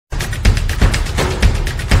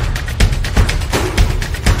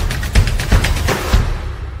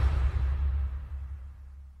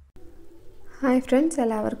Hi friends,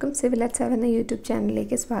 എല്ലാവർക്കും civil at 7 എന്ന YouTube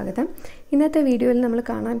ചാനലിലേക്ക് സ്വാഗതം. ഇന്നത്തെ വീഡിയോയിൽ നമ്മൾ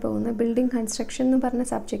കാണാൻ പോകുന്ന ബിൽഡിംഗ് കൺസ്ട്രക്ഷൻ എന്ന് പറഞ്ഞ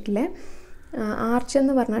സബ്ജക്റ്റിലെ ആർച്ച്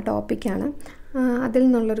എന്ന് പറഞ്ഞ ടോപ്പിക്കാണ്. അതിൽ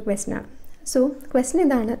നിന്നുള്ളൊരു ക്വസ്റ്റ്യൻ ആണ്. സോ ക്വസ്റ്റ്യൻ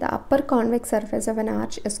ഇതാണ്: the upper convex surface of an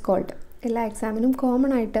arch is called. എല്ലാ എക്സാമിനും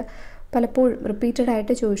കോമൺ ആയിട്ട് പലപ്പോഴും റിപ്പീറ്റഡ്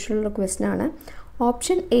ആയിട്ട് ചോദിച്ചിട്ടുള്ള ക്വസ്റ്റ്യൻ ആണ്.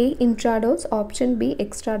 Option A intrados, option B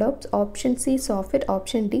എക്സ്ട്രാഡോപ്സ്, option C soffit,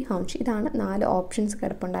 option D ഹൗഞ്ച്. ഇതാണ് 4 ഓപ്ഷൻസ്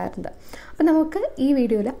കിടപ്പുണ്ടായിരുന്നത്. അപ്പോൾ നമുക്ക് ഈ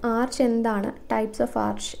വീഡിയോയിൽ ആർച്ച് എന്താണ്, types of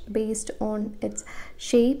arch based on its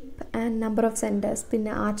shape and number of centres,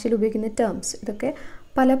 പിന്നെ ആർച്ചിൽ ഉപയോഗിക്കുന്ന ടേംസ്, ഇതൊക്കെ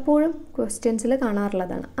പലപ്പോഴും ക്വസ്റ്റ്യൻസിൽ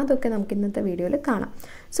കാണാറുള്ളതാണ്. അതൊക്കെ നമുക്ക് ഇന്നത്തെ വീഡിയോയിൽ കാണാം.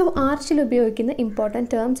 സോ ആർച്ചിൽ ഉപയോഗിക്കുന്ന ഇമ്പോർട്ടൻറ്റ്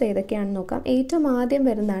ടേംസ് ഏതൊക്കെയാണെന്ന് നോക്കാം. ഏറ്റവും ആദ്യം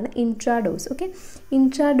വരുന്നതാണ് ഇൻട്രാഡോസ്. ഓക്കെ,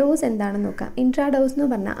 ഇൻട്രാഡോസ് എന്താണെന്ന് നോക്കാം. ഇൻട്രാഡോസ് എന്ന്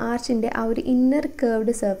പറഞ്ഞാൽ ആർച്ചിൻ്റെ ആ ഒരു ഇന്നർ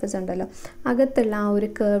കേർവ്ഡ് സർഫസ് ഉണ്ടല്ലോ, അകത്തുള്ള ആ ഒരു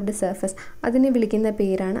കേർവ്ഡ് സർഫസ്, അതിനെ വിളിക്കുന്ന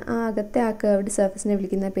പേരാണ്, ആ അകത്തെ ആ കേർവ്ഡ് സർഫസിനെ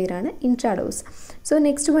വിളിക്കുന്ന പേരാണ് intrados. So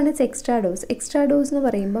next one is extrados. Extrados എന്ന്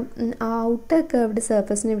പറയുമ്പം ഔട്ടർ കേർവ്ഡ്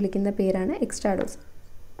സർഫസിനെ വിളിക്കുന്ന പേരാണ് എക്സ്ട്രാഡോസ്.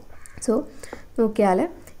 സോ നോക്കിയാൽ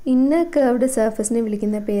ഇന്നർ കേർവ്ഡ് സർഫസിനെ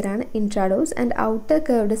വിളിക്കുന്ന പേരാണ് ഇൻട്രാഡോസ് ആൻഡ് ഔട്ടർ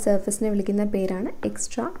കേർവ്ഡ് സർഫസിനെ വിളിക്കുന്ന പേരാണ്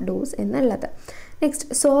എക്സ്ട്രാഡോസ് എന്നുള്ളത്. നെക്സ്റ്റ്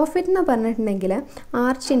സോഫിറ്റ് എന്ന് പറഞ്ഞിട്ടുണ്ടെങ്കിൽ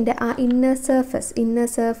ആർച്ചിൻ്റെ ആ ഇന്നർ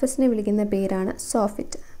സർഫസിനെ വിളിക്കുന്ന പേരാണ്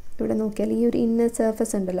സോഫിറ്റ്. ഇവിടെ നോക്കിയാൽ ഈ ഒരു ഇന്നർ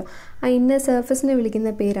സർഫസ് ഉണ്ടല്ലോ, ആ ഇന്നർ സർഫസിനെ വിളിക്കുന്ന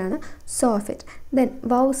പേരാണ് സോഫിറ്റ്. ദെൻ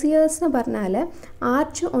വൗസിയേഴ്സ് എന്ന് പറഞ്ഞാൽ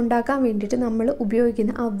ആർച്ച് ഉണ്ടാക്കാൻ വേണ്ടിയിട്ട് നമ്മൾ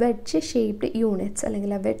ഉപയോഗിക്കുന്ന ആ വെഡ്ജ് ഷേപ്ഡ് യൂണിറ്റ്സ്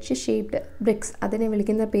അല്ലെങ്കിൽ ആ വെഡ്ജ് ഷേപ്ഡ് ബ്രിക്സ്, അതിനെ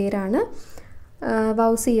വിളിക്കുന്ന പേരാണ്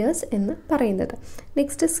വൗസിയേഴ്സ് എന്ന് പറയുന്നത്.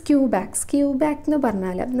 നെക്സ്റ്റ് സ്ക്യൂബാക്ക് എന്ന്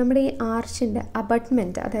പറഞ്ഞാൽ നമ്മുടെ ഈ ആർച്ചിൻ്റെ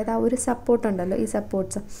അബട്ട്മെൻറ്റ്, അതായത് ആ ഒരു സപ്പോർട്ട് ഉണ്ടല്ലോ,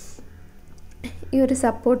 ഈ ഒരു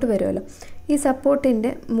സപ്പോർട്ട് വരുമല്ലോ, ഈ സപ്പോർട്ടിൻ്റെ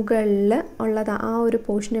മുകളിൽ ഉള്ളത് ആ ഒരു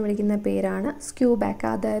പോർഷനെ വിളിക്കുന്ന പേരാണ് സ്ക്യൂബാക്ക്.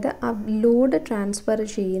 അതായത് ആ ലോഡ് ട്രാൻസ്ഫർ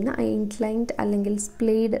ചെയ്യുന്ന ആ ഇൻക്ലൈൻഡ് അല്ലെങ്കിൽ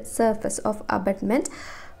splayed surface of abutment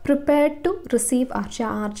prepared to receive arch,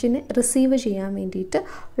 ആർച്ചിനെ receive ചെയ്യാൻ വേണ്ടിയിട്ട്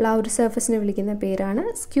ഉള്ള ആ ഒരു സർഫസിനെ വിളിക്കുന്ന പേരാണ്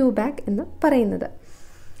സ്ക്യൂബാക്ക് എന്ന് പറയുന്നത്.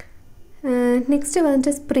 നെക്സ്റ്റ്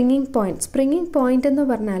വന്നിട്ട് സ്പ്രിങ്ങിങ് പോയിൻ്റ് എന്ന്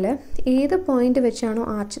പറഞ്ഞാൽ ഏത് പോയിൻ്റ് വെച്ചാണോ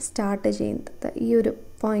ആർച്ച് സ്റ്റാർട്ട് ചെയ്യുന്നത്, ഈ ഒരു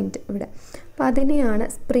പോയിൻ്റ് ഇവിടെ, അപ്പോൾ അതിനെയാണ്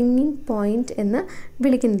സ്പ്രിങ്ങിങ് പോയിൻ്റ് എന്ന്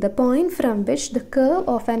വിളിക്കുന്നത്. Point from which the curve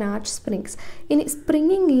of an arch springs. ഇനി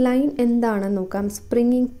സ്പ്രിങ്ങിങ് ലൈൻ എന്താണെന്ന് നോക്കാം.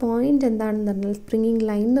 സ്പ്രിങ്ങിങ് പോയിൻ്റ് എന്താണെന്ന് പറഞ്ഞാൽ, സ്പ്രിങ്ങിങ്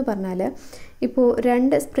ലൈൻ എന്ന് പറഞ്ഞാൽ ഇപ്പോൾ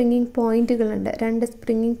 2 സ്പ്രിങ്ങിങ് പോയിൻറ്റുകളുണ്ട്. 2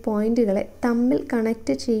 സ്പ്രിങ്ങിങ് പോയിൻറ്റുകളെ തമ്മിൽ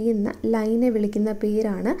കണക്റ്റ് ചെയ്യുന്ന ലൈനെ വിളിക്കുന്ന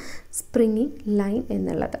പേരാണ് സ്പ്രിങ്ങിങ് ലൈൻ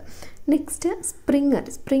എന്നുള്ളത്. നെക്സ്റ്റ്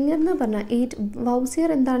സ്പ്രിങ്ങർ എന്ന് പറഞ്ഞാൽ വൗസിയർ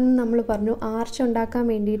എന്താണെന്ന് നമ്മൾ പറഞ്ഞു, ആർച്ച് ഉണ്ടാക്കാൻ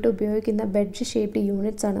വേണ്ടിയിട്ട് ഉപയോഗിക്കുന്ന വെഡ്ജ് ഷേപ്ഡ്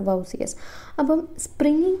യൂണിറ്റ്സ് ആണ് വൗസിയേഴ്സ്. അപ്പം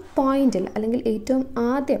സ്പ്രിങ്ങിങ് പോയിൻറ്റിൽ അല്ലെങ്കിൽ ഏറ്റവും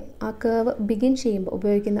ആദ്യം ആ കർവ് ബിഗിൻ ചെയ്യുമ്പോൾ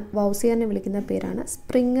ഉപയോഗിക്കുന്ന വൗസിയറിനെ വിളിക്കുന്ന പേരാണ്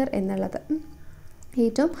സ്പ്രിങ്ങർ എന്നുള്ളത്.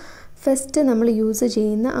 ഏറ്റവും ഫസ്റ്റ് നമ്മൾ യൂസ്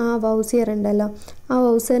ചെയ്യുന്ന ആ വൗസിയർ ഉണ്ടല്ലോ, ആ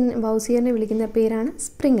വൗസിയറിനെ വിളിക്കുന്ന പേരാണ്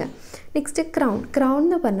സ്പ്രിങ്ങർ. നെക്സ്റ്റ് ക്രൗൺ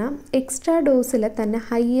എന്ന് പറഞ്ഞാൽ എക്സ്ട്രാഡോസിലെ തന്നെ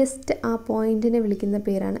ഹയസ്റ്റ് ആ പോയിൻറ്റിനെ വിളിക്കുന്ന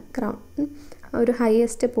പേരാണ് ക്രൗൺ. ഒരു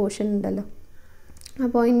ഹയസ്റ്റ് പോർഷൻ ഉണ്ടല്ലോ, ആ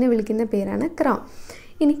പോയിൻറ്റിനെ വിളിക്കുന്ന പേരാണ് ക്രൗൺ.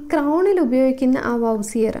 ഇനി ക്രൗണിൽ ഉപയോഗിക്കുന്ന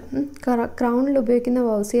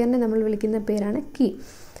വൗസിയറിനെ നമ്മൾ വിളിക്കുന്ന പേരാണ് കീ.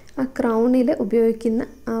 ആ ക്രൗണിൽ ഉപയോഗിക്കുന്ന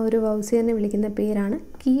ആ ഒരു വൗസിയറിനെ വിളിക്കുന്ന പേരാണ്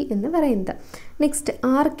കീ എന്ന് പറയുന്നത്. നെക്സ്റ്റ്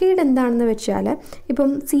ആർക്കേഡ് എന്താണെന്ന് വെച്ചാൽ, ഇപ്പം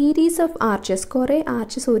സീരീസ് ഓഫ് ആർച്ചസ്, കുറേ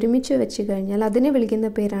ആർച്ചസ് ഒരുമിച്ച് വെച്ച് കഴിഞ്ഞാൽ അതിനെ വിളിക്കുന്ന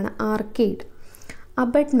പേരാണ് ആർക്കേഡ്.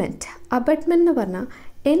 അബട്ട്മെൻറ്റ് എന്ന് പറഞ്ഞാൽ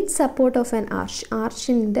end support of an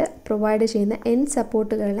ആർച്ചിൻ്റെ provide ചെയ്യുന്ന എൻഡ്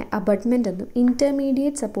സപ്പോർട്ടുകളെ അബട്ട്മെൻറ്റ് എന്നും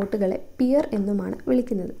ഇൻ്റർമീഡിയറ്റ് സപ്പോർട്ടുകളെ പിയർ എന്നുമാണ്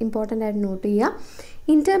വിളിക്കുന്നത്. ഇമ്പോർട്ടൻ്റ് ആയിട്ട് നോട്ട് ചെയ്യുക.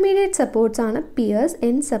 ഇൻ്റർമീഡിയറ്റ് സപ്പോർട്ട്സ് ആണ് Pierce,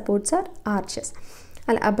 end supports R arches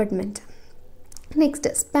abutment. Next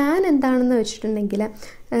span എന്താണെന്ന് വെച്ചിട്ടുണ്ടെങ്കിൽ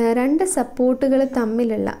 2 സപ്പോർട്ടുകൾ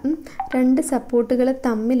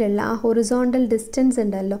തമ്മിലുള്ള ആ ഹൊറിസോണ്ടൽ ഡിസ്റ്റൻസ്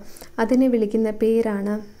ഉണ്ടല്ലോ, അതിനെ വിളിക്കുന്ന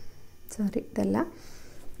പേരാണ്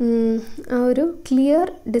ആ ഒരു ക്ലിയർ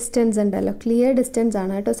ഡിസ്റ്റൻസ് ഉണ്ടല്ലോ, ക്ലിയർ ഡിസ്റ്റൻസ്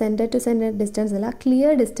ആണ് കേട്ടോ, സെൻറ്റർ ടു സെൻറ്റർ ഡിസ്റ്റൻസ് അല്ല,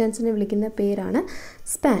 ക്ലിയർ ഡിസ്റ്റൻസിനെ വിളിക്കുന്ന പേരാണ്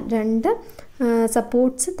സ്പാൻ. 2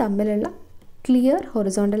 സപ്പോർട്ട്സ് തമ്മിലുള്ള ക്ലിയർ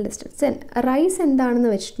ഹൊറിസോണ്ടൽ ഡിസ്റ്റൻസ്. റൈസ്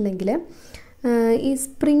എന്താണെന്ന് വെച്ചിട്ടുണ്ടെങ്കിൽ ഈ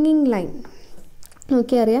സ്പ്രിങ്ങിങ് ലൈൻ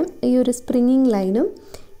നോക്കിയറിയാം, ഈ ഒരു സ്പ്രിങ്ങിങ് ലൈനും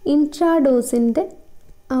ഇൻട്രാഡോസിൻ്റെ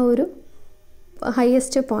ആ ഒരു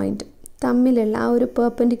ഹയസ്റ്റ് പോയിൻ്റ് തമ്മിലുള്ള ആ ഒരു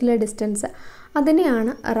പെർപെൻഡിക്കുലർ ഡിസ്റ്റൻസ്,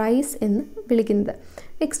 അതിനെയാണ് റൈസ് എന്ന് വിളിക്കുന്നത്.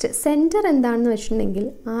 നെക്സ്റ്റ് സെൻറ്റർ എന്താണെന്ന് വെച്ചിട്ടുണ്ടെങ്കിൽ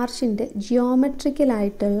ആർച്ചിൻ്റെ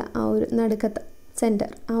ജിയോമെട്രിക്കലായിട്ടുള്ള ആ ഒരു നടുക്കത്തെ സെൻറ്റർ,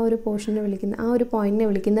 ആ ഒരു പോർഷനെ വിളിക്കുന്ന, ആ ഒരു പോയിൻറ്റിനെ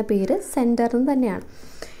വിളിക്കുന്ന പേര് സെൻറ്റർ എന്ന് തന്നെയാണ്.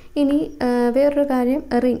 ഇനി വേറൊരു കാര്യം,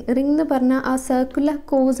 റിംഗ് എന്ന് പറഞ്ഞാൽ ആ സർക്കുലർ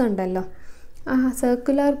കോഴ്സ് ഉണ്ടല്ലോ, ആ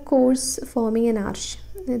circular course forming an arch,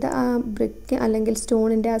 അതായത് ആ ബ്രിക്ക് അല്ലെങ്കിൽ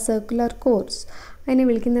സ്റ്റോണിൻ്റെ ആ സർക്കുലർ കോഴ്സ്, അതിനെ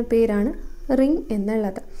വിളിക്കുന്ന പേരാണ് റിംഗ്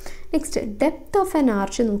എന്നുള്ളത്. Next depth of an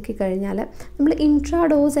arch നോക്കിക്കഴിഞ്ഞാൽ നമ്മൾ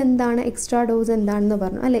ഇൻട്രാഡോസ് എന്താണ് എക്സ്ട്രാഡോസ് എന്താണെന്ന്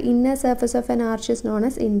പറഞ്ഞു അല്ലേ. Inner surface of an arch is known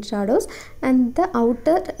as intrados and the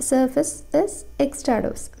outer surface is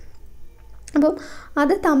extrados. അപ്പോൾ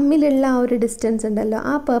അത് തമ്മിലുള്ള ആ ഒരു ഡിസ്റ്റൻസ് ഉണ്ടല്ലോ,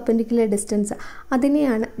 ആ പെർപെൻഡിക്കുലർ ഡിസ്റ്റൻസ്,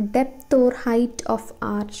 അതിനെയാണ് depth or height of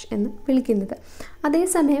arch എന്ന് വിളിക്കുന്നത്.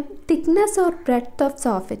 അതേസമയം thickness or breadth of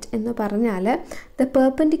soffit എന്ന് പറഞ്ഞാൽ ദ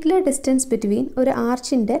പെർപെൻഡിക്കുലർ ഡിസ്റ്റൻസ് ബിറ്റ്വീൻ ഒരു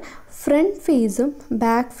ആർച്ചിൻ്റെ ഫ്രണ്ട് ഫേസും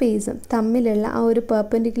ബാക്ക് ഫേസും തമ്മിലുള്ള ആ ഒരു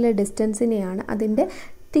പെർപെൻഡിക്കുലർ ഡിസ്റ്റൻസിനെയാണ് അതിൻ്റെ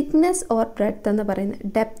തിക്നെസ് ഓർ ബ്രെഡ്ത്ത് എന്ന് പറയുന്നത്.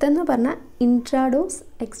 ഡെപ്ത് എന്ന് പറഞ്ഞാൽ ഇൻട്രാഡോസ്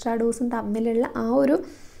എക്സ്ട്രാഡോസും തമ്മിലുള്ള ആ ഒരു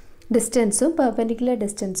ഡിസ്റ്റൻസും പെർപെൻഡിക്കുലർ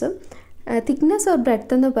ഡിസ്റ്റൻസും. തിക്നെസ് ഓർ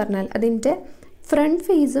ബ്രെഡ്ത്ത് എന്ന് പറഞ്ഞാൽ അതിൻ്റെ ഫ്രണ്ട്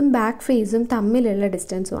ഫേസും ബാക്ക് ഫേസും തമ്മിലുള്ള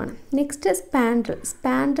ഡിസ്റ്റൻസുമാണ്. നെക്സ്റ്റ് സ്പാൻഡ്രൽ.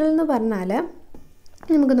 സ്പാൻഡ്രൽ എന്ന് പറഞ്ഞാൽ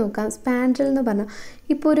നമുക്ക് നോക്കാം. സ്പാൻഡ്രൽ എന്ന് പറഞ്ഞാൽ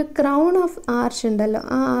ഇപ്പോൾ ഒരു ക്രൗൺ ഓഫ് ആർച്ച് ഉണ്ടല്ലോ,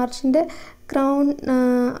 ആ ആർച്ചിൻ്റെ ക്രൗൺ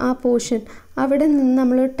ആ പോർഷൻ അവിടെ നിന്ന്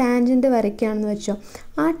നമ്മളൊരു ടാൻജൻറ്റ് വരയ്ക്കുകയാണെന്ന് വെച്ചോ.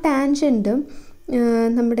 ആ ടാൻജൻറ്റും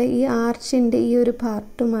നമ്മുടെ ഈ ആർച്ചിൻ്റെ ഈ ഒരു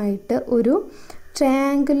പാർട്ടുമായിട്ട് ഒരു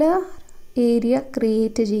ട്രയാങ്കുലർ ഏരിയ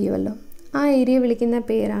ക്രിയേറ്റ് ചെയ്യുമല്ലോ. ആ ഏരിയ വിളിക്കുന്ന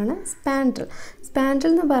പേരാണ് സ്പാൻഡ്രൽ.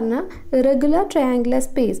 സ്പാൻഡ്രൽ എന്ന് പറഞ്ഞാൽ irregular triangular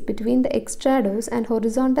space between the extrados and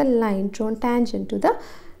horizontal line drawn tangent to the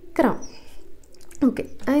crown. Okay,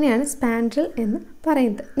 അങ്ങനെയാണ് സ്പാൻഡ്രൽ എന്ന്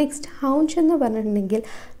പറയുന്നത്. നെക്സ്റ്റ് ഹൗഞ്ച് എന്ന് പറഞ്ഞിട്ടുണ്ടെങ്കിൽ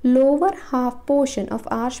lower half portion of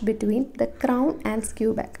arch between the crown and skew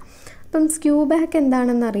back. അപ്പം സ്ക്യൂ ബാക്ക്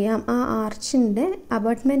എന്താണെന്നറിയാം, ആ ആർച്ചിൻ്റെ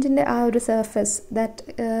അബട്ട്മെൻറ്റിൻ്റെ ആ ഒരു surface that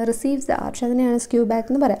receives the arch, അതിനെയാണ് സ്ക്യൂ ബാക്ക്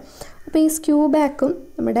എന്ന് പറയാം. അപ്പോൾ ഈ സ്ക്യൂ ബാക്കും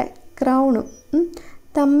നമ്മുടെ ക്രൗണും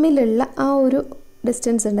തമ്മിലുള്ള ആ ഒരു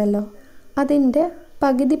ഡിസ്റ്റൻസ് ഉണ്ടല്ലോ, അതിൻ്റെ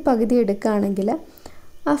പകുതി എടുക്കുകയാണെങ്കിൽ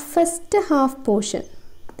ആ ഫസ്റ്റ് ഹാഫ് പോർഷൻ,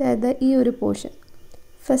 അതായത് ഈ ഒരു പോർഷൻ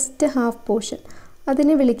ഫസ്റ്റ് ഹാഫ് പോർഷൻ,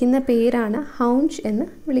 അതിനെ വിളിക്കുന്ന പേരാണ് ഹൗഞ്ച് എന്ന്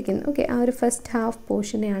വിളിക്കുന്നത്. ഓക്കെ, ആ ഒരു ഫസ്റ്റ് ഹാഫ്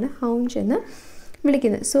പോർഷനെയാണ് ഹൗഞ്ച് എന്ന്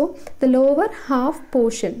വിളിക്കുന്നത്. So the lower half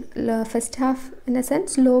portion, first half in A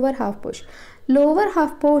sense lower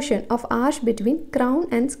half portion of arch between crown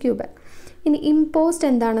and skew back. ഇനി ഇമ്പോസ്റ്റ്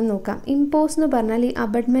എന്താണെന്ന് നോക്കാം. ഇമ്പോസ്റ്റ് എന്ന് പറഞ്ഞാൽ ഈ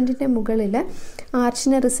അബട്ട്മെൻറ്റിൻ്റെ മുകളിൽ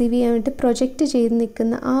ആർച്ചിനെ റിസീവ് ചെയ്യാൻ വേണ്ടി പ്രൊജക്റ്റ് ചെയ്ത്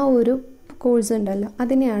നിൽക്കുന്ന ആ ഒരു കോഴ്സ് ഉണ്ടല്ലോ,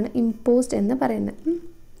 അതിനെയാണ് ഇമ്പോസ്റ്റ് എന്ന് പറയുന്നത്.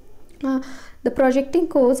 The projecting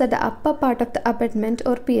course at the upper part of the abutment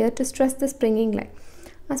or peer to stress the springing line.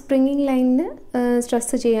 ആ സ്പ്രിങ്ങിങ് ലൈനിന്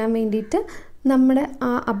സ്ട്രെസ് ചെയ്യാൻ വേണ്ടിയിട്ട് നമ്മുടെ ആ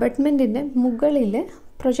അബട്ട്മെൻറ്റിൻ്റെ മുകളിൽ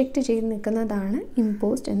പ്രൊജക്റ്റ് ചെയ്ത് നിൽക്കുന്നതാണ്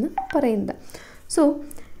ഇമ്പോസ്റ്റ് എന്ന് പറയുന്നത്. സോ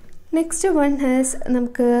നെക്സ്റ്റ് വൺ ഹാസ്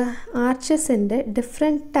നമുക്ക് ആർച്ചസിൻ്റെ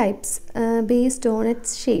different types based on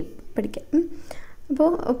its shape പഠിക്കാം. അപ്പോൾ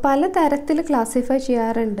പല തരത്തിൽ ക്ലാസിഫൈ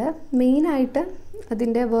ചെയ്യാറുണ്ട്. മെയിനായിട്ട്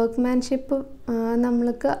അതിൻ്റെ വർക്ക്മാൻഷിപ്പ്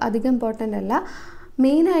നമ്മൾക്ക് അധികം ഇമ്പോർട്ടൻ്റ് അല്ല.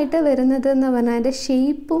 മെയിനായിട്ട് വരുന്നത് എന്ന് പറഞ്ഞാൽ അതിൻ്റെ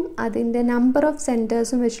ഷേപ്പും അതിൻ്റെ നമ്പർ ഓഫ്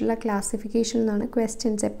സെൻറ്റേഴ്സും വെച്ചുള്ള ക്ലാസിഫിക്കേഷൻ എന്നാണ്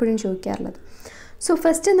ക്വസ്റ്റ്യൻസ് എപ്പോഴും ചോദിക്കാറുള്ളത്. സോ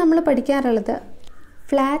ഫസ്റ്റ് നമ്മൾ പഠിക്കാറുള്ളത്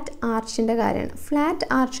ഫ്ലാറ്റ് ആർച്ചിൻ്റെ കാര്യമാണ്. ഫ്ലാറ്റ്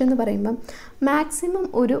ആർച്ച് എന്ന് പറയുമ്പം മാക്സിമം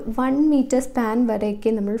ഒരു 1 മീറ്റർ സ്പാൻ വരെയൊക്കെ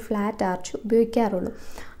നമ്മൾ ഫ്ലാറ്റ് ആർച്ച് ഉപയോഗിക്കാറുള്ളൂ.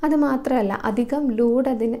 അത് മാത്രമല്ല അധികം ലോഡ്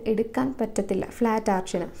അതിന് എടുക്കാൻ പറ്റത്തില്ല ഫ്ലാറ്റ്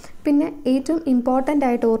ആർച്ചിന്. പിന്നെ ഏറ്റവും ഇമ്പോർട്ടൻ്റ്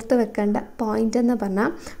ആയിട്ട് ഓർത്ത് വെക്കേണ്ട പോയിൻ്റ് എന്ന്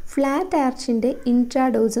പറഞ്ഞാൽ ഫ്ലാറ്റ് ആർച്ചിൻ്റെ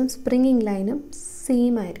ഇൻട്രാഡോസും സ്പ്രിങ്ങിങ് ലൈനും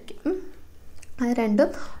സെയിം ആയിരിക്കും. അത് രണ്ടും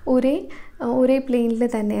ഒരേ പ്ലെയിനിൽ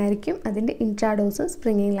തന്നെ ആയിരിക്കും അതിൻ്റെ ഇൻട്രാഡോസും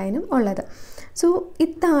സ്പ്രിങ്ങിങ് ലൈനും ഉള്ളത്. സോ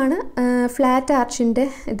ഇതാണ് ഫ്ലാറ്റ് ആർച്ചിൻ്റെ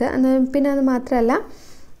ഇത്. പിന്നെ അത് മാത്രമല്ല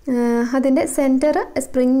അതിൻ്റെ സെൻറ്റർ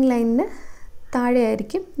സ്പ്രിങ്ങിങ് ലൈനിന്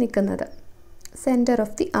താഴെയായിരിക്കും നിൽക്കുന്നത്, centre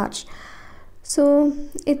of the arch. So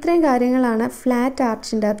ഇത്രയും കാര്യങ്ങളാണ് ഫ്ലാറ്റ്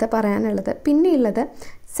ആർച്ചിൻ്റെ അകത്ത് പറയാനുള്ളത്. പിന്നെയുള്ളത്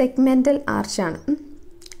സെഗ്മെൻ്റൽ ആർച്ചാണ്.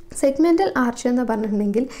 സെഗ്മെൻ്റൽ ആർച്ച് എന്ന്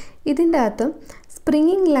പറഞ്ഞിട്ടുണ്ടെങ്കിൽ ഇതിൻ്റെ അകത്തും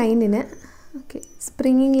സ്പ്രിങ്ങിങ് ലൈനിന്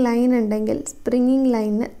സ്പ്രിങ്ങിങ് ലൈൻ ഉണ്ടെങ്കിൽ സ്പ്രിങ്ങിങ്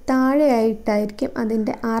ലൈനിന് താഴെയായിട്ടായിരിക്കും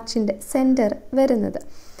അതിൻ്റെ ആർച്ചിൻ്റെ സെൻറ്റർ വരുന്നത്.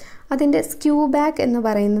 അതിൻ്റെ സ്ക്യൂ ബാക്ക് എന്ന്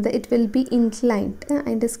പറയുന്നത് ഇറ്റ് വിൽ ബി ഇൻക്ലൈൻഡ്.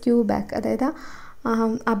 അതിൻ്റെ സ്ക്യൂ ബാക്ക്, അതായത്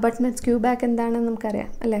അബട്ട്മെൻറ്റ് സ്ക്യൂ ബാക്ക് എന്താണെന്ന് നമുക്കറിയാം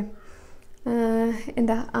അല്ലേ.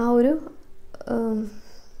 എന്താ ആ ഒരു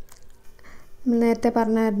നേരത്തെ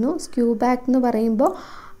പറഞ്ഞായിരുന്നു, സ്ക്യൂ ബാക്ക് എന്ന് പറയുമ്പോൾ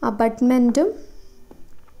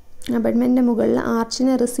അബട്ട്മെൻറ്റിൻ്റെ മുകളിൽ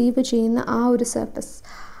ആർച്ചിനെ റിസീവ് ചെയ്യുന്ന ആ ഒരു സർഫസ്.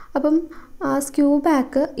 അപ്പം ആ സ്ക്യൂ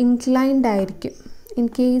ബാക്ക് ഇൻക്ലൈൻഡ് ആയിരിക്കും in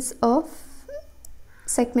case of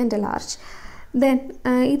segmental arch. Then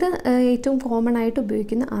ഇത് ഏറ്റവും കോമൺ ആയിട്ട്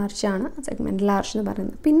ഉപയോഗിക്കുന്ന ആർച്ചാണ് സെഗ്മെൻ്റൽ ആർച്ച് എന്ന്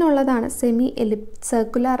പറയുന്നത്. പിന്നുള്ളതാണ് semi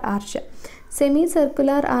circular arch. Semi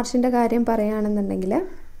circular ആർച്ചിൻ്റെ കാര്യം പറയുകയാണെന്നുണ്ടെങ്കിൽ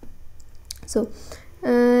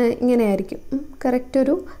ഇങ്ങനെയായിരിക്കും, കറക്റ്റ്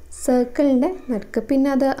ഒരു സർക്കിളിൻ്റെ നടുക്ക്. പിന്നെ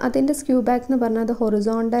അതിൻ്റെ സ്ക്യൂ ബാക്ക് എന്ന് പറഞ്ഞാൽ അത്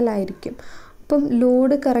ഹൊറിസോണ്ടൽ ആയിരിക്കും. അപ്പം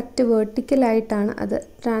ലോഡ് കറക്റ്റ് വെർട്ടിക്കലായിട്ടാണ് അത്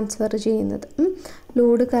ട്രാൻസ്ഫർ ചെയ്യുന്നത്.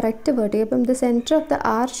 Load correct vertical. അപ്പം the centre of the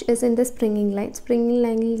arch is in the springing line. Springing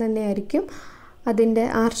ലൈനിൽ തന്നെ ആയിരിക്കും അതിൻ്റെ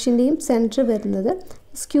ആർച്ചിൻ്റെയും സെൻറ്റർ വരുന്നത്.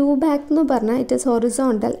 സ്ക്യൂ ബാക്ക് എന്ന് പറഞ്ഞാൽ it is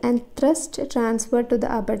horizontal and thrust transfer to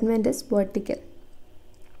the abutment is vertical.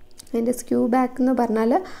 അതിൻ്റെ സ്ക്യൂ ബാക്ക് എന്ന്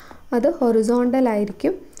പറഞ്ഞാൽ അത് ഹൊറിസോണ്ടൽ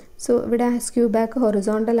ആയിരിക്കും. സോ ഇവിടെ സ്ക്യൂ ബാക്ക്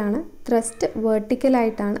ഹൊറിസോണ്ടലാണ്, ത്രസ്റ്റ്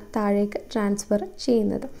വെർട്ടിക്കലായിട്ടാണ് താഴേക്ക് ട്രാൻസ്ഫർ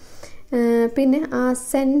ചെയ്യുന്നത്. പിന്നെ ആ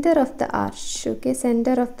centre of the arch, okay,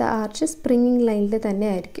 centre of the arch springing ലൈനിൽ തന്നെ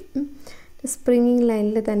ആയിരിക്കും. സ്പ്രിങ്ങിങ്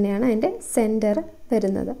ലൈനിൽ തന്നെയാണ് അതിൻ്റെ സെൻറ്റർ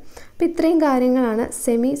വരുന്നത്. അപ്പോൾ ഇത്രയും കാര്യങ്ങളാണ്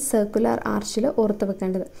സെമി സർക്കുലർ ആർച്ചിൽ ഓർത്ത്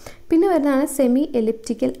വെക്കേണ്ടത്. പിന്നെ വരുന്നതാണ് semi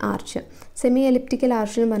elliptical arch. Semi elliptical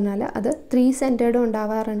arch എന്ന് പറഞ്ഞാൽ അത് 3 സെൻറ്റേർഡും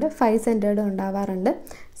ഉണ്ടാവാറുണ്ട്, 5 സെൻറ്റേർഡും ഉണ്ടാവാറുണ്ട്.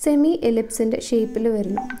 സെമി എലിപ്സിൻ്റെ ഷേപ്പിൽ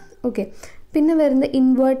വരുന്നു. ഓക്കെ, പിന്നെ വരുന്നത്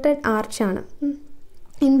ഇൻവേർട്ടഡ് ആർച്ചാണ്.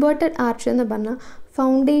 ഇൻവേർട്ടഡ് ആർച്ച് എന്ന് പറഞ്ഞാൽ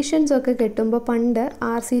ഫൗണ്ടേഷൻസ് ഒക്കെ കെട്ടുമ്പോൾ പണ്ട്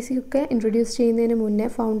RCC ഒക്കെ ഇൻട്രൊഡ്യൂസ് ചെയ്യുന്നതിന് മുന്നേ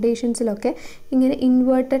ഫൗണ്ടേഷൻസിലൊക്കെ ഇങ്ങനെ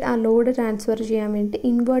ഇൻവേർട്ടഡ് ആ ലോഡ് ട്രാൻസ്ഫർ ചെയ്യാൻ വേണ്ടി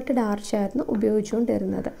ഇൻവേർട്ടഡ് ആർച്ചായിരുന്നു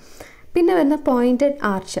ഉപയോഗിച്ചുകൊണ്ടിരുന്നത്. പിന്നെ വരുന്ന പോയിൻറ്റഡ്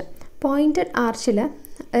ആർച്ച്. പോയിൻറ്റഡ് ആർച്ചിൽ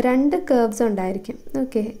 2 കേർവ്സ് ഉണ്ടായിരിക്കും.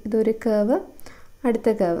 ഓക്കെ, ഇതൊരു കേർവ്, അടുത്ത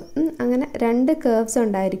കേർവ്, അങ്ങനെ 2 കേർവ്സ്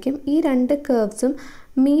ഉണ്ടായിരിക്കും. ഈ 2 കേർവ്സും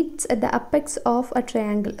meats at the apex of A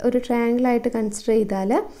triangle. ഒരു ട്രയാങ്കിളായിട്ട് കൺസിഡർ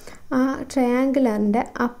ചെയ്താൽ ആ ട്രയാങ്കിളിൻ്റെ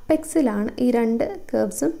അപ്പെക്സിലാണ് ഈ 2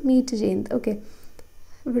 കേർവ്സും മീറ്റ് ചെയ്യുന്നത്. ഓക്കെ,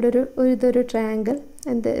 ഇവിടെ ഇതൊരു ട്രയാങ്കിൾ,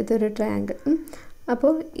 ഇതൊരു ട്രയാങ്കിൾ.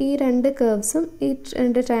 അപ്പോൾ ഈ 2 കേർവ്സും ഈ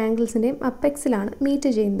 2 ട്രയാങ്കിൾസിൻ്റെയും അപ്പെക്സിലാണ്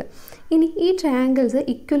മീറ്റ് ചെയ്യുന്നത്. ഇനി ഈ ട്രയാങ്കിൾസ്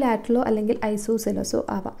ഇക്വലാറ്ററലോ അല്ലെങ്കിൽ ഐസോസെലസോ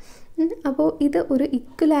ആവാം. അപ്പോൾ ഇത് ഒരു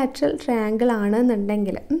ഇക്വലാറ്ററൽ ട്രയാങ്കിൾ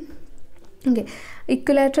ആണെന്നുണ്ടെങ്കിൽ, ഓക്കെ,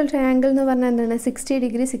 ഇക്വലാറ്ററൽ ട്രയാങ്കിൾ എന്ന് പറഞ്ഞാൽ എന്താണ്? 60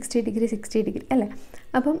 ഡിഗ്രി 60 ഡിഗ്രി 60 ഡിഗ്രി അല്ലേ?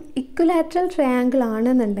 അപ്പം ഇക്വലാറ്ററൽ ട്രയാങ്കിൾ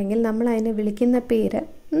ആണെന്നുണ്ടെങ്കിൽ നമ്മൾ അതിനെ വിളിക്കുന്ന പേര്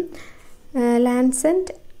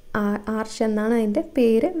ലാൻസെൻറ്റ് ആർച്ച് എന്നാണ് അതിൻ്റെ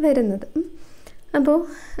പേര് വരുന്നത്. അപ്പോൾ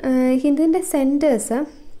ഇതിൻ്റെ സെൻറ്റേഴ്സ്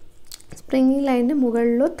സ്പ്രിങ്ങിങ് ലൈനിന്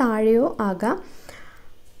മുകളിലോ താഴെയോ ആകാം.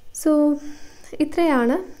 സോ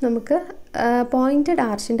ഇത്രയാണ് നമുക്ക് പോയിൻറ്റഡ്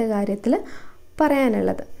ആർച്ചിൻ്റെ കാര്യത്തിൽ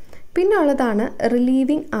പറയാനുള്ളത്. പിന്നെ ഉള്ളതാണ്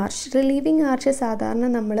റിലീവിങ് ആർച്ച്. റിലീവിങ് ആർച്ച് സാധാരണ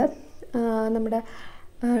നമ്മൾ നമ്മുടെ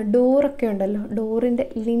ഡോറൊക്കെ ഉണ്ടല്ലോ, ഡോറിൻ്റെ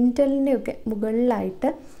ലിൻറ്റലിൻ്റെയൊക്കെ മുകളിലായിട്ട്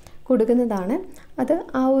കൊടുക്കുന്നതാണ്. അത്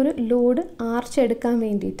ആ ഒരു ലോഡ് ആർച്ച് എടുക്കാൻ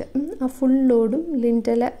വേണ്ടിയിട്ട്, ആ ഫുൾ ലോഡും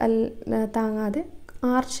ലിൻറ്റൽ താങ്ങാതെ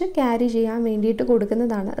ആർച്ച് ക്യാരി ചെയ്യാൻ വേണ്ടിയിട്ട്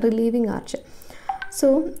കൊടുക്കുന്നതാണ് relieving arch. So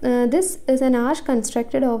this is an arch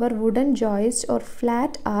constructed over wooden joist or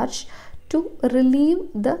flat arch to relieve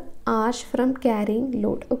the arch from carrying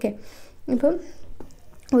load. Okay, ഇപ്പം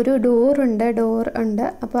ഒരു ഡോർ ഉണ്ട്.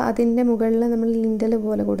 അപ്പോൾ അതിൻ്റെ മുകളിൽ നമ്മൾ ലിൻറ്റൽ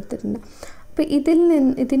പോലെ കൊടുത്തിട്ടുണ്ട്. അപ്പോൾ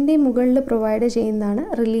ഇതിൻ്റെ മുകളിൽ പ്രൊവൈഡ് ചെയ്യുന്നതാണ്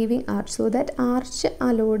relieving arch. So that arch ആ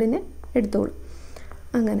ലോഡിനെ എടുത്തോളും.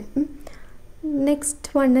 അങ്ങനെ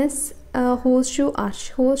next one is horse shoe arch.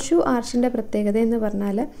 Horse shoe ആർച്ചിൻ്റെ പ്രത്യേകത എന്ന്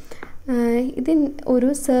പറഞ്ഞാൽ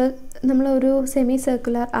നമ്മളൊരു സെമി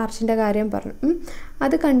സർക്കുലർ ആർച്ചിൻ്റെ കാര്യം പറഞ്ഞു.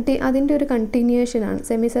 അതിൻ്റെ ഒരു കണ്ടിന്യൂഷനാണ്.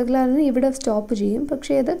 സെമി സർക്കുലറിന് ഇവിടെ സ്റ്റോപ്പ് ചെയ്യും,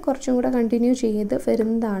 പക്ഷേ അത് കുറച്ചും കൂടെ കണ്ടിന്യൂ ചെയ്ത്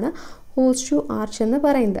വരുന്നതാണ് ഹോഴ്സ് ഷൂ ആർച്ച് എന്ന്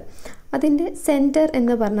പറയുന്നത്. അതിൻ്റെ സെൻറ്റർ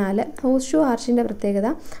എന്ന് പറഞ്ഞാൽ ഹോഴ്സ് ഷൂ ആർച്ചിൻ്റെ പ്രത്യേകത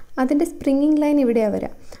അതിൻ്റെ സ്പ്രിങ്ങിങ് ലൈൻ ഇവിടെയാണ്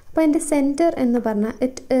വരിക. അപ്പോൾ അതിൻ്റെ സെൻറ്റർ എന്ന് പറഞ്ഞാൽ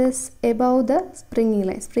it is above the springing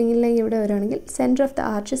line. Springing line ഇവിടെ വരികയാണെങ്കിൽ centre of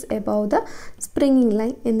the arch is above the springing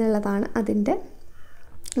line എന്നുള്ളതാണ് അതിൻ്റെ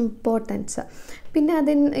ഇമ്പോർട്ടൻസ്. പിന്നെ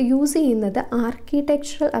അതിന് യൂസ് ചെയ്യുന്നത്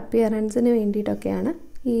ആർക്കിടെക്ചറൽ അപ്പിയറൻസിന് വേണ്ടിയിട്ടൊക്കെയാണ്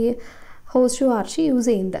ഈ ഹോഴ്സ് ഷൂ ആർച്ച് യൂസ്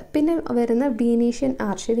ചെയ്യുന്നത്. പിന്നെ വരുന്ന വീനീഷ്യൻ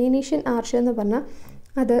ആർച്ച്. വീനീഷ്യൻ ആർച്ച് എന്ന് പറഞ്ഞാൽ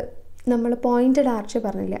അത് നമ്മൾ പോയിൻറ്റഡ് ആർച്ച്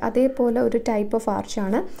പറഞ്ഞില്ലേ, അതേപോലെ ഒരു ടൈപ്പ് ഓഫ്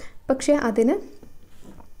ആർച്ചാണ്. പക്ഷേ അതിന്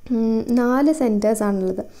 4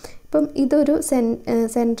 സെൻറ്റേഴ്സാണുള്ളത്. ഇപ്പം ഇതൊരു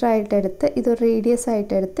സെൻറ്ററായിട്ടെടുത്ത് ഇതൊരു റേഡിയസ്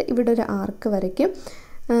ആയിട്ടെടുത്ത് ഇവിടെ ഒരു ആർക്ക് വരയ്ക്കും.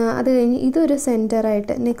 അത് കഴിഞ്ഞ് ഇതൊരു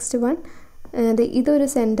സെൻറ്ററായിട്ട് നെക്സ്റ്റ് വൺ ഇതൊരു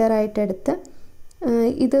സെൻറ്ററായിട്ടെടുത്ത്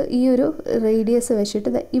ഈ ഒരു റേഡിയസ്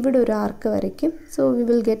വെച്ചിട്ട് ഇവിടെ ഒരു ആർക്ക് വരയ്ക്കും. സോ വി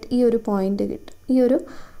വിൽ ഗെറ്റ് ഈ ഒരു പോയിൻ്റ് കിട്ടും. ഈ ഒരു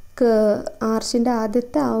ആർച്ചിൻ്റെ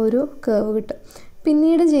ആദ്യത്തെ ആ ഒരു കേർവ് കിട്ടും.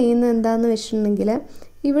 പിന്നീട് ചെയ്യുന്നത് എന്താണെന്ന് വെച്ചിട്ടുണ്ടെങ്കിൽ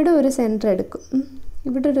ഇവിടെ ഒരു സെൻറ്റർ എടുക്കും.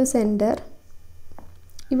 ഇവിടെ ഒരു സെൻറ്റർ,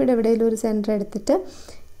 ഇവിടെ എവിടെയെങ്കിലും ഒരു സെൻറ്റർ എടുത്തിട്ട്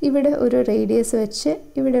ഇവിടെ ഒരു റേഡിയസ് വെച്ച്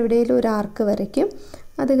ഇവിടെ എവിടെയെങ്കിലും ഒരു ആർക്ക് വരയ്ക്കും.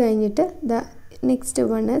 അത് കഴിഞ്ഞിട്ട് നെക്സ്റ്റ്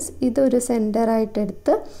വൺ ഇസ് ഇതൊരു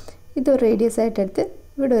സെൻറ്ററായിട്ടെടുത്ത് ഇതൊരു റേഡിയസ് ആയിട്ടെടുത്ത്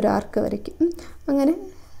ഇവിടെ ഒരു ആർക്ക് വരയ്ക്കും. അങ്ങനെ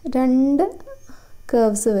 2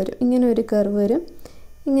 കേർവ്സ് വരും. ഇങ്ങനെ ഒരു കർവ് വരും,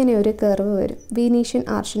 ഇങ്ങനെ ഒരു കർവ് വരും വീനീഷ്യൻ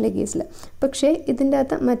ആർച്ചിൻ്റെ കേസിൽ. പക്ഷേ ഇതിൻ്റെ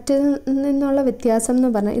അകത്ത് മറ്റിൽ നിന്നുള്ള വ്യത്യാസം എന്ന്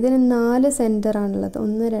പറഞ്ഞാൽ ഇതിന് 4 സെൻറ്ററാണുള്ളത്.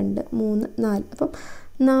 1 2 3 4. അപ്പം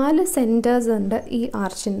 4 സെൻറ്റേഴ്സ് ഉണ്ട് ഈ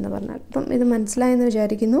ആർച്ചിന് എന്ന് പറഞ്ഞാൽ. അപ്പം ഇത് മനസ്സിലായെന്ന്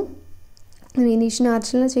വിചാരിക്കുന്നു. വീനീഷ്യൻ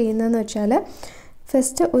ആർച്ചിൽ ചെയ്യുന്നതെന്ന് വെച്ചാൽ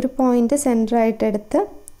ഫസ്റ്റ് ഒരു പോയിന്റ് സെൻറ്റർ ആയിട്ട് എടുത്ത്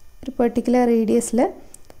ഒരു പെർട്ടിക്കുലർ റേഡിയസിൽ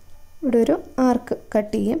ഇവിടെ ഒരു ആർക്ക്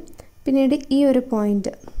കട്ട് ചെയ്യും. പിന്നീട് ഈ ഒരു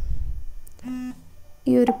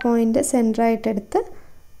പോയിന്റ് സെൻറ്റർ ആയിട്ട് എടുത്ത്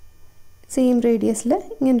സെയിം റേഡിയസിൽ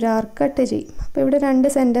ഇങ്ങനൊരു ആർക്ക് കട്ട് ചെയ്യും. അപ്പോൾ ഇവിടെ രണ്ട്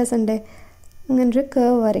സെൻറ്റേഴ്സ് ഉണ്ട്, അങ്ങനൊരു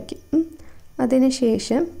കേർവ് വരയ്ക്കും. അതിന്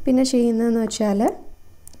ശേഷം പിന്നെ ചെയ്യുന്നതെന്ന് വെച്ചാൽ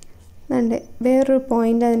വേറൊരു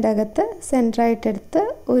പോയിൻ്റ് അതിൻ്റെ അകത്ത് സെൻറ്ററായിട്ട് എടുത്ത്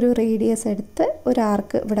ഒരു റേഡിയസ് എടുത്ത് ഒരു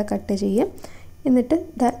ആർക്ക് ഇവിടെ കട്ട് ചെയ്യും. എന്നിട്ട്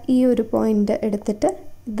ഈ ഒരു പോയിൻ്റ് എടുത്തിട്ട്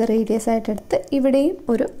ഇത് റേഡിയസ് ആയിട്ട് എടുത്ത് ഇവിടെയും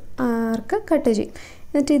ഒരു ആർക്ക് കട്ട് ചെയ്യും.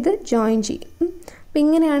 എന്നിട്ട് ഇത് ജോയിൻ ചെയ്യും. അപ്പം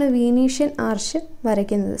ഇങ്ങനെയാണ് വീനീഷ്യൻ ആർച്ച്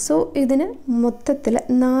വരയ്ക്കുന്നത്. സോ ഇതിന് മൊത്തത്തിൽ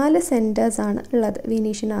 4 സെൻറ്റേഴ്സാണ് ഉള്ളത്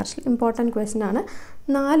വീനീഷ്യൻ ആർച്ചിൽ. ഇമ്പോർട്ടൻറ്റ് ക്വസ്റ്റ്യൻ ആണ്.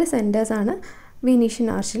 4 സെൻറ്റേഴ്സാണ് വീനീഷ്യൻ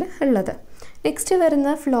ആർച്ചിൽ ഉള്ളത്. നെക്സ്റ്റ് വരുന്ന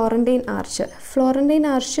ഫ്ലോറൻറ്റൈൻ arch. ഫ്ലോറൻറ്റൈൻ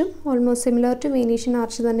ആർച്ചും almost similar to വീനീഷ്യൻ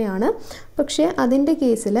arch തന്നെയാണ്. പക്ഷേ അതിൻ്റെ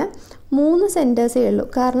കേസിൽ 3 സെൻറ്റേഴ്സേ ഉള്ളൂ.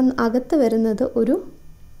 കാരണം അകത്ത് വരുന്നത് ഒരു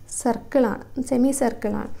സർക്കിളാണ്, സെമി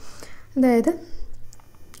സർക്കിളാണ്. അതായത്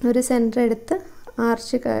ഒരു സെൻറ്റർ എടുത്ത്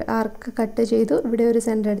ആർക്ക് കട്ട് ചെയ്തു, ഇവിടെ ഒരു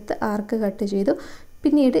സെൻറ്റർ എടുത്ത് ആർക്ക് കട്ട് ചെയ്തു,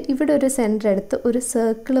 പിന്നീട് ഇവിടെ ഒരു സെൻറ്റർ എടുത്ത് ഒരു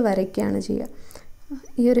സർക്കിൾ വരയ്ക്കുകയാണ് ചെയ്യുക.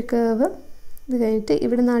 ഈ ഒരു കേർവ് ഇത് കഴിഞ്ഞിട്ട്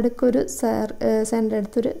ഇവിടെ നടുക്കൊരു സെൻറ്റർ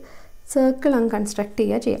എടുത്തൊരു സർക്കിൾ അങ്ങ് കൺസ്ട്രക്ട്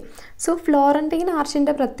ചെയ്യുക. സോ ഫ്ലോറൻറ്റൈൻ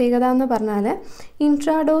ആർച്ചിൻ്റെ പ്രത്യേകത എന്ന് പറഞ്ഞാൽ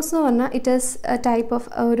ഇൻട്രാഡോസ് എന്ന് പറഞ്ഞാൽ ഇറ്റ് ഈസ് ടൈപ്പ് ഓഫ്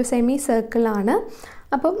ഒരു സെമി സർക്കിളാണ്.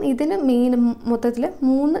 അപ്പം ഇതിന് മൊത്തത്തിൽ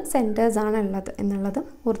 3 സെൻറ്റേഴ്സാണ് ഉള്ളത് എന്നുള്ളത്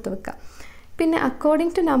ഓർത്ത് വെക്കുക. പിന്നെ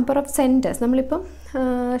according to number of centres, നമ്മളിപ്പം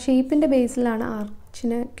ഷേപ്പിൻ്റെ ബേസിലാണ്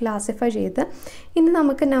ആർച്ചിനെ ക്ലാസിഫൈ ചെയ്ത്. ഇനി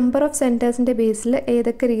നമുക്ക് നമ്പർ ഓഫ് സെൻറ്റേഴ്സിൻ്റെ ബേസിൽ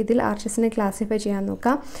ഏതൊക്കെ രീതിയിൽ ആർച്ചസിനെ ക്ലാസിഫൈ ചെയ്യാൻ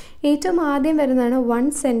നോക്കാം. ഏറ്റവും ആദ്യം വരുന്നതാണ്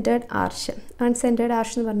 1 സെൻറ്റേർഡ് ആർച്ച്. 1 സെൻറ്റേർഡ്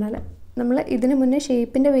ആർച്ച് എന്ന് പറഞ്ഞാൽ നമ്മൾ ഇതിന് മുന്നേ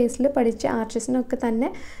ഷേപ്പിൻ്റെ ബേസിൽ പഠിച്ച ആർച്ചസിനൊക്കെ തന്നെ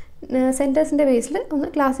സെൻറ്റേഴ്സിൻ്റെ ബേസിൽ ഒന്ന്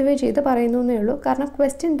ക്ലാസിഫൈ ചെയ്ത് പറയുന്നേ ഉള്ളൂ. കാരണം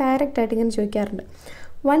ക്വസ്റ്റ്യൻ ഡയറക്റ്റ് ആയിട്ട് ഇങ്ങനെ ചോദിക്കാറുണ്ട്.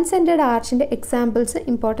 1 സെൻറ്റേർഡ് ആർച്ചിൻ്റെ എക്സാമ്പിൾസ്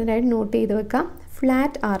ഇമ്പോർട്ടൻ്റ് ആയിട്ട് നോട്ട് ചെയ്ത് വെക്കാം.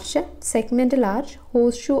 Flat arch, segmental arch,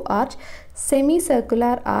 horse shoe arch, semi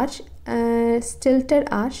circular arch, stilted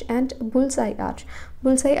arch and bull's eye arch.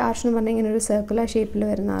 Bull's eye arch എന്ന് പറഞ്ഞാൽ ഇങ്ങനെ ഒരു സർക്കുലർ ഷേപ്പിൽ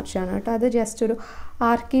വരുന്ന ആർച്ചാണ് കേട്ടോ. അത് ജസ്റ്റ് ഒരു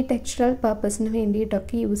ആർക്കിടെക്ചറൽ പർപ്പസിന്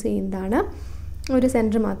വേണ്ടിയിട്ടൊക്കെ യൂസ് ചെയ്യുന്നതാണ്. ഒരു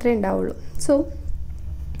സെൻറ്റർ മാത്രമേ ഉണ്ടാവുള്ളൂ. സോ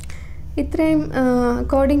ഇത്രയും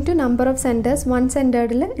according to number of centres 1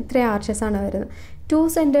 സെൻറ്റേർഡിൽ ഇത്രയും ആർച്ചസാണ് വരുന്നത്. 2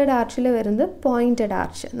 സെൻറ്റേർഡ് ആർച്ചിൽ വരുന്നത് പോയിൻറ്റഡ്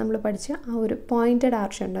ആർച്ച്. നമ്മൾ പഠിച്ച ആ ഒരു പോയിൻറ്റഡ്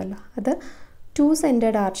ആർച്ച് ഉണ്ടല്ലോ, അത് 2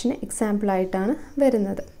 സെൻറ്റേർഡ് ആർച്ചിന് എക്സാമ്പിളായിട്ടാണ്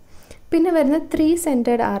വരുന്നത്. പിന്നെ വരുന്ന 3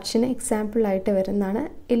 സെൻറ്റേർഡ് ആർച്ചിന് എക്സാമ്പിളായിട്ട് വരുന്നതാണ്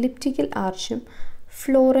എലിപ്റ്റിക്കൽ ആർച്ചും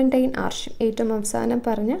ഫ്ലോറൻറ്റൈൻ ആർച്ചും. ഏറ്റവും അവസാനം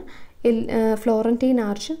പറഞ്ഞ ഫ്ലോറൻറ്റൈൻ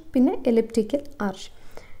ആർച്ചും പിന്നെ എലിപ്റ്റിക്കൽ ആർച്ച്.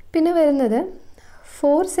 പിന്നെ വരുന്നത്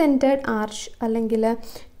 4 സെൻറ്റേർഡ് ആർച്ച് അല്ലെങ്കിൽ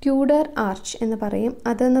ട്യൂഡർ ആർച്ച് എന്ന് പറയും.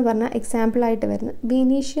 അതെന്ന് പറഞ്ഞാൽ എക്സാമ്പിളായിട്ട് വരുന്നത്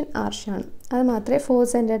വീനീഷ്യൻ ആർച്ചാണ്. അത് മാത്രമേ 4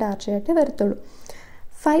 സെൻറ്റേർഡ് ആർച്ചായിട്ട് വരത്തുള്ളൂ.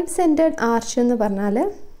 5 സെൻറ്റേർഡ് ആർച്ച് എന്ന് പറഞ്ഞാൽ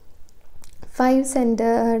 5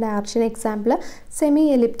 സെൻറ്റേർഡ് ആർച്ചിന് എക്സാമ്പിൾ സെമി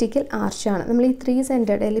എലിപ്റ്റിക്കൽ ആർച്ചാണ്. നമ്മൾ ഈ 3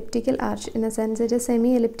 centred elliptical arch in A sense ഒരു സെമി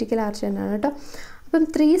എലിപ്റ്റിക്കൽ ആർച്ച് തന്നെയാണ് കേട്ടോ. അപ്പം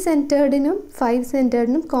 3 സെൻറ്റേർഡിനും 5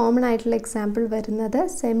 സെൻറ്റേർഡിനും കോമൺ ആയിട്ടുള്ള എക്സാമ്പിൾ വരുന്നത്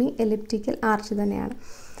സെമി എലിപ്റ്റിക്കൽ ആർച്ച് തന്നെയാണ്.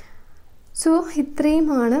 സോ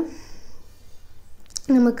ഇത്രയുമാണ്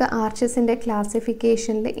നമുക്ക് ആർച്ചസിൻ്റെ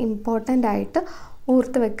ക്ലാസിഫിക്കേഷനിൽ ഇമ്പോർട്ടൻ്റ് ആയിട്ട്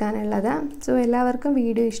ഓർത്ത് വെക്കാനുള്ളത്. സോ എല്ലാവർക്കും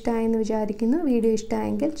വീഡിയോ ഇഷ്ടമായെന്ന് വിചാരിക്കുന്നു. വീഡിയോ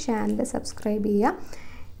ഇഷ്ടമായെങ്കിൽ ചാനൽ സബ്സ്ക്രൈബ് ചെയ്യുക,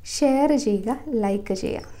 ഷെയർ ചെയ്യുക, ലൈക്ക്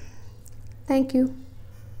ചെയ്യുക. Thank you.